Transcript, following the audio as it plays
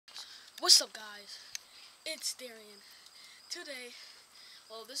What's up, guys? It's Darion. Today,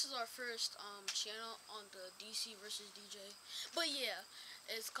 well, this is our first channel on the DC versus DJ. But yeah,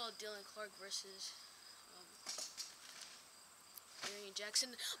 it's called DylanClarkT versus Darion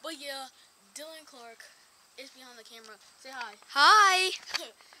Jackson. But yeah, DylanClarkT is behind the camera. Say hi. Hi.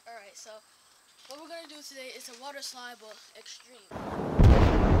 Alright, so what we're gonna do today is a water slide, but extreme.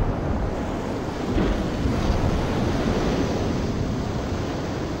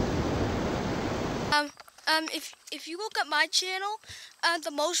 If you look at my channel,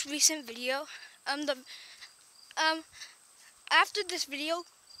 the most recent video, after this video,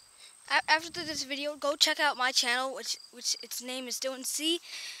 go check out my channel, which its name is DylanC,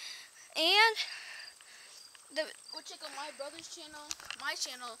 and Go check out my brother's channel. My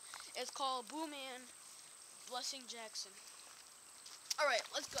channel is called Booman Blessing Jackson. Alright,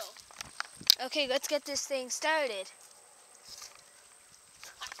 let's go. Okay, let's get this thing started.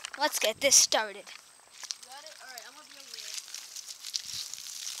 Let's get this started. Got it? Alright, I'm gonna be over here.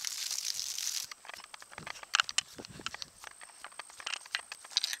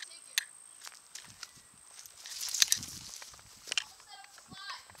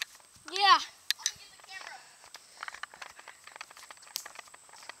 Yeah.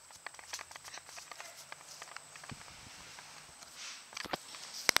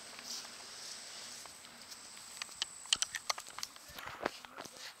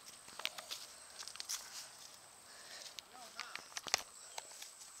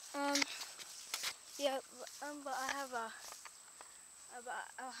 But I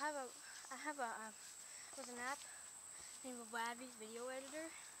there's an app named Wabby Video Editor,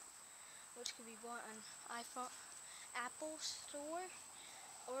 which can be bought on iPhone, Apple Store,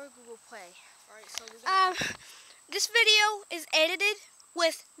 or Google Play. Alright, so we're gonna this video is edited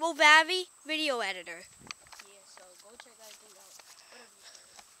with Wabby Video Editor. yeah, so go check that thing out.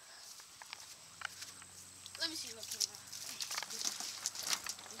 Whatever you say. Let me see the camera.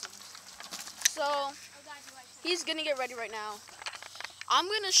 So he's gonna get ready right now. I'm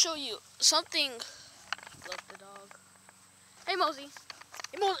gonna show you something. Look, the dog. Hey, Mosey.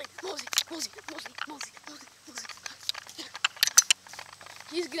 Hey, Mosey.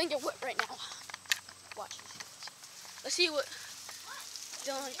 He's gonna get wet right now. Watch. Let's see what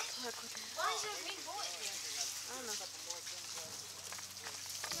DylanClarkT with it. Why is there a green bullet here? I don't know.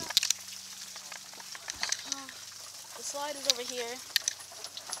 The slide is over here.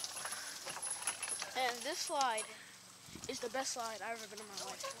 And this slide is the best slide I've ever been in my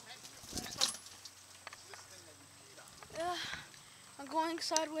life. I'm going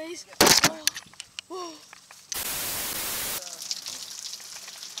sideways. Whoa. Whoa.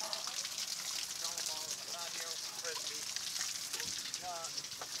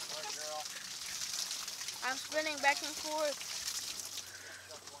 I'm spinning back and forth.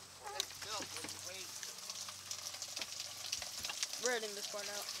 We're editing this part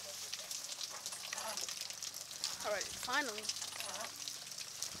out. Alright, finally.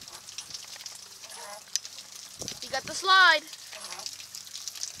 You got the slide.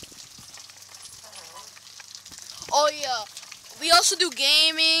 Oh yeah, we also do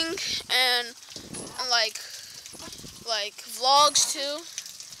gaming and like vlogs too.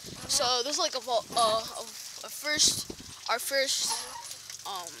 So this is like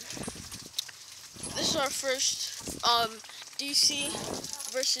this is our first DC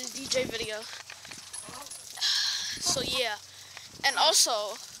versus DJ video. So yeah, and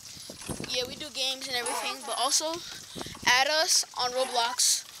also, yeah, we do games and everything, but also add us on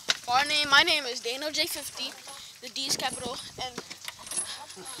Roblox. My name is DylanClarkT. The D is capital, and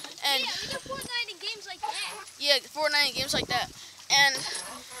Yeah, we do Fortnite and games like that. yeah, Fortnite and games like that. And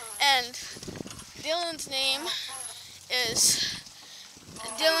Dylan's name is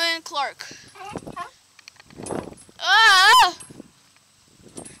DylanClarkT. Ah!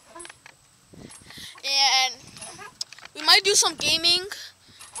 And we might do some gaming.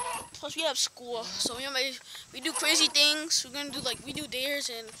 Plus we have school, so we do crazy things. We're gonna do we do dares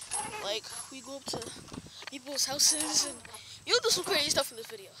and we go up to people's houses and you'll do some crazy stuff in this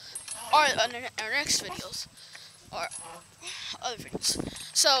video, or in our next videos, or other videos.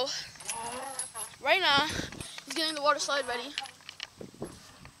 So right now he's getting the water slide ready,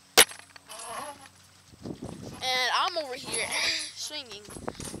 and I'm over here swinging.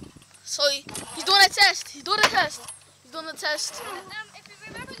 So he's doing a test. If you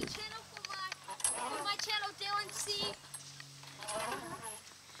remember the channel for my channel, DylanC.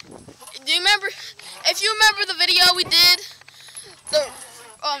 Do you remember? If you remember the video we did, the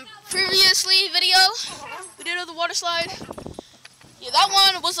previously video we did of the water slide. Yeah, that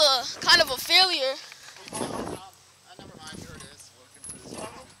one was a kind of a failure. Never mind. Here it is.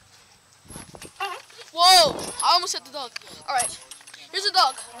 almost hit the dog. All right, here's the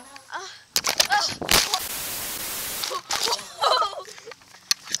dog.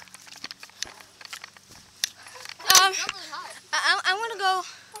 I want to go.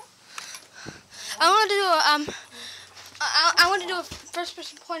 I want to do a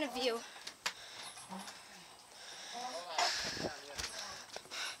first-person point of view.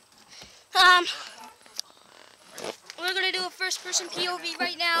 We're gonna do a first-person POV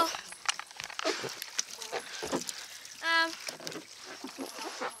right now.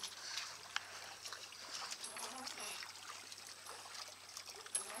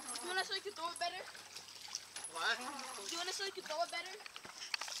 You wanna so you can throw it better? What? You wanna so you can throw it better?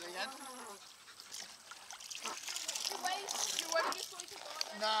 Say again? You're wetting it so you can throw it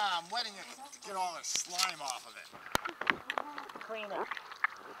better? Nah, I'm wetting it to get all the slime off of it. Clean it.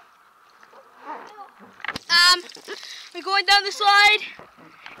 We're going down the slide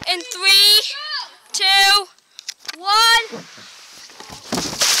in 3, 2, 1. Alright,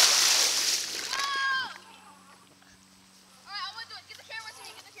 I wanna do it. Get the camera to me,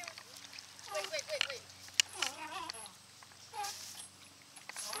 get the camera to me. Wait.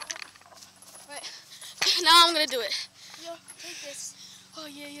 Right. Now I'm gonna do it. Yo, take this. Oh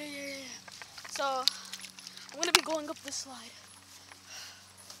yeah. So I'm gonna be going up this slide.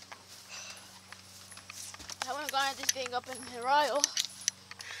 I haven't gone at this thing up in a while.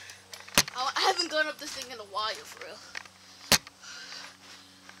 I haven't gone up this thing in a while, for real.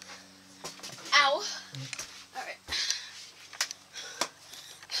 Ow.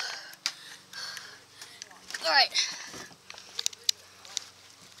 Alright.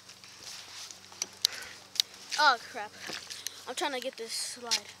 Oh crap. I'm trying to get this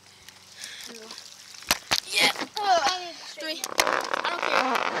slide. Yeah. 3. I don't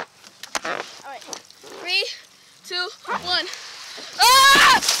care. Alright. 3, 2, 1.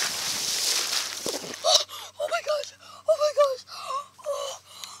 Ah! Oh my gosh.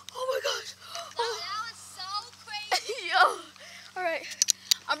 That was so crazy. Yo. Alright.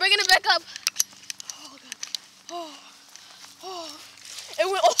 I'm bringing it back up. Oh god. Oh. It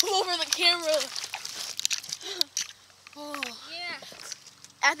went all over the camera. Oh. Yeah.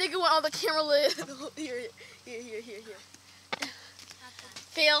 I think it went on the camera lid. Here.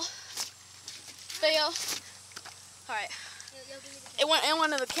 Fail. Alright. It went on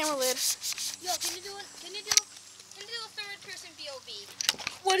the camera lid. Yo, can you do a third-person POV?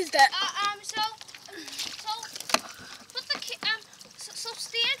 What is that? Put the so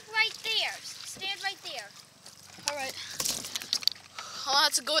stand right there. Stand right there. Alright. I'll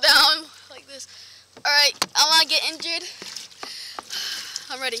have to go down like this. Alright, I want to get injured.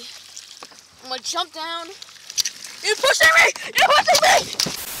 I'm ready. I'm going to jump down. You're pushing me!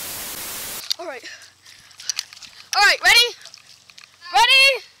 Alright. Alright, ready?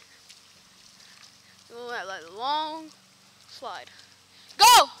 Ready? We'll have like a long slide.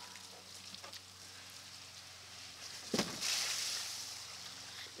 Go!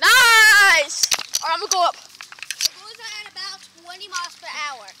 Nice! Alright, I'm going to go up. It goes at about 20 miles per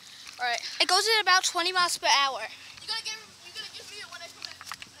hour. Alright. It goes at about 20 miles per hour. You gotta give me it when I come back.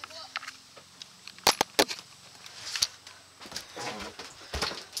 When I go up.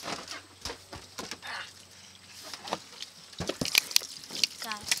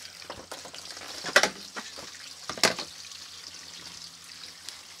 Guys.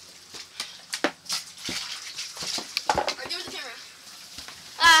 Alright, give me the camera.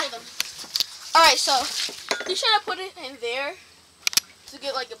 Alright, so you should have put it in there to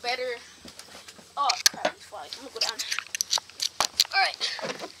get like a better. Oh crap, it's flying. I'm gonna go down. Alright.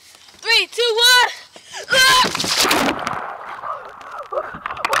 3, 2, 1.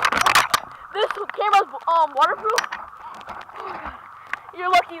 This camera's waterproof. You're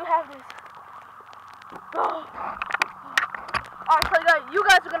lucky you have this. Alright, so you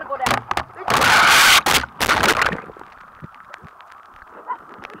guys are gonna go down.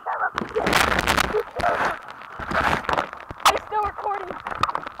 It's still recording.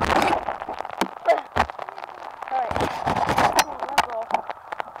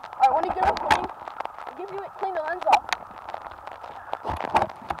 Alright, when you get up, clean the lens off.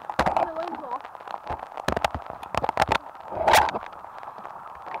 Clean the lens off.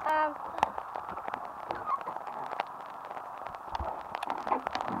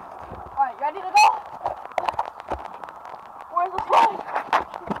 Alright, you ready to go? Where's the slide?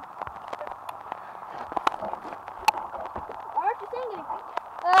 Why aren't you saying anything?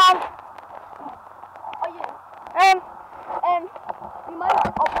 Oh yeah. And we might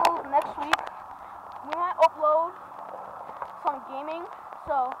upload next week. We might upload some gaming,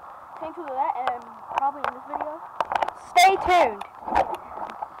 so stay tuned to that, and probably in this video. Stay tuned.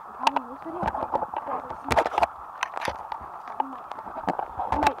 Probably in this video.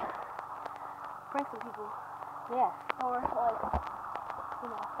 Yeah, or like, you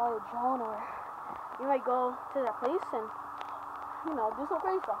know, fly a drone, or you might go to that place and, you know, do some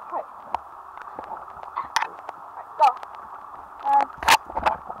crazy stuff. Alright. Alright, go.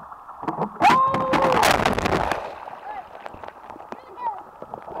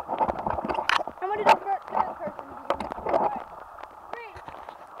 I'm gonna do the third person. Alright. 3,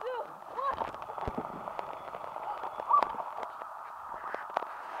 2, 1.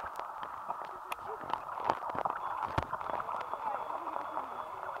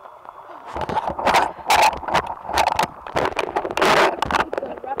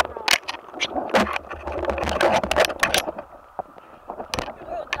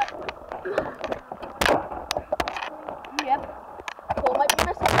 Yep. So it might be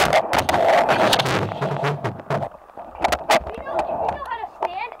missing. If you know how to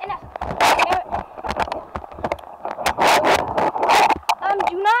stand in a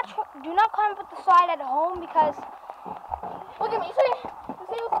do not climb up the slide at home because Look at me, see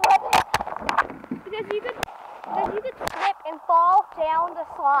what's happening? because you could slip and fall down the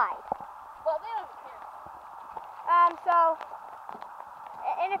slide. Well, they don't care.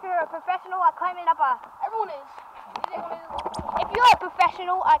 And if you're a professional at climbing up Everyone is. if you're a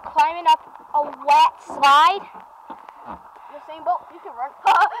professional at climbing up a wet slide, The same boat, you can run.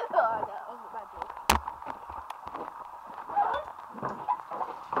 Oh, that was a bad joke.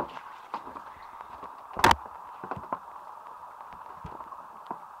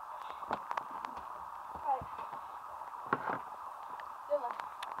 Alright. Dylan.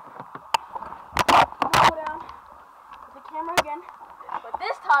 I'm gonna go down with the camera again, but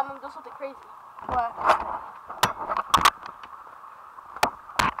this time I'm gonna do something crazy. what?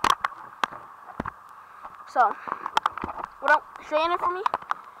 So, straighten it for me.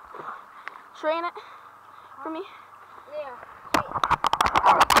 Straighten it for me. Yeah.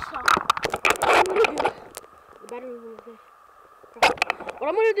 So, what I'm gonna do, the battery's in this. What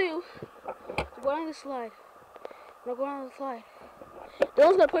I'm gonna do is go down the slide. When I go down the slide,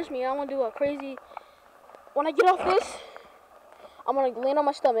 Dylan's gonna push me. I'm gonna do a crazy. When I get off this, I'm gonna land on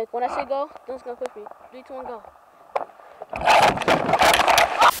my stomach. When I say go, Dylan's gonna push me. 3, 2, 1, go.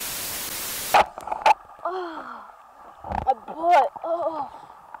 Oh, my butt.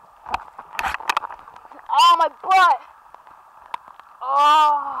 Oh, my butt.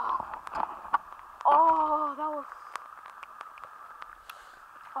 Oh, that was.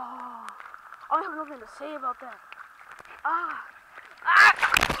 Oh, I don't have nothing to say about that.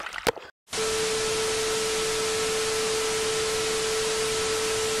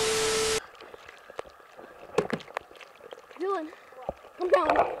 Dylan, come down.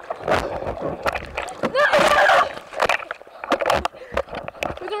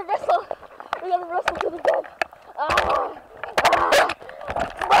 We're gonna wrestle. We're gonna wrestle to the bed.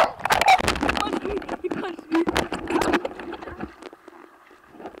 He punched me.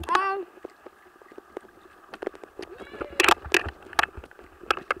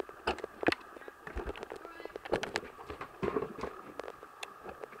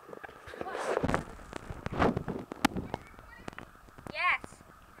 Yes.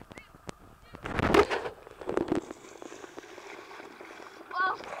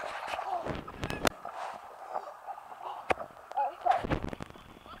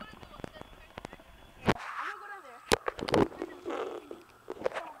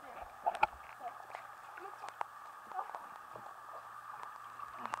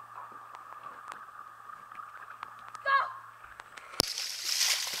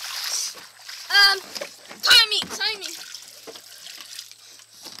 Time me.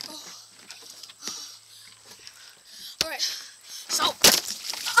 Alright, so.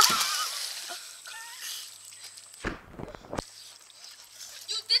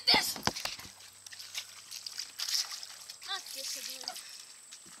 You did this! Not this again.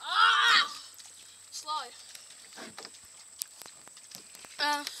 Slide.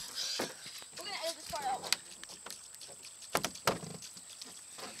 We're gonna edit this part out.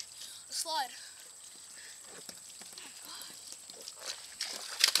 The slide.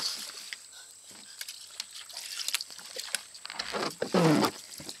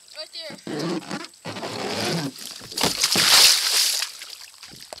 Right there.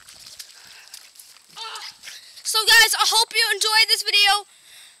 So guys, I hope you enjoyed this video.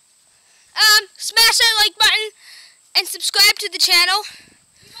 Smash that like button and subscribe to the channel.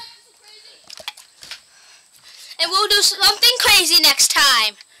 And we'll do something crazy next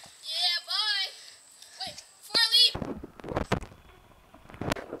time. Yeah, bye. Wait, before I leave.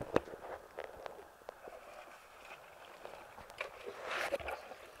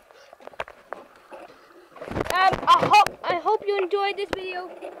 I hope you enjoyed this video.